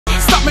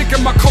Stop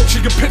making my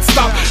culture your pit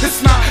stop.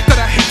 It's not that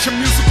I hate your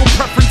musical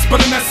preference,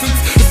 but in essence,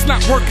 it's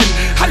not working.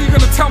 How you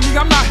gonna tell me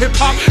I'm not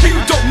hip-hop and you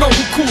don't know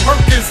who Kool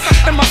Herc is?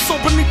 Am I so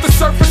beneath the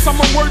surface I'm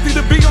unworthy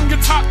to be on your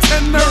top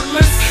 10 nerd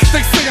list?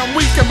 They say I'm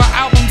weak and my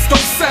albums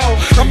don't sell.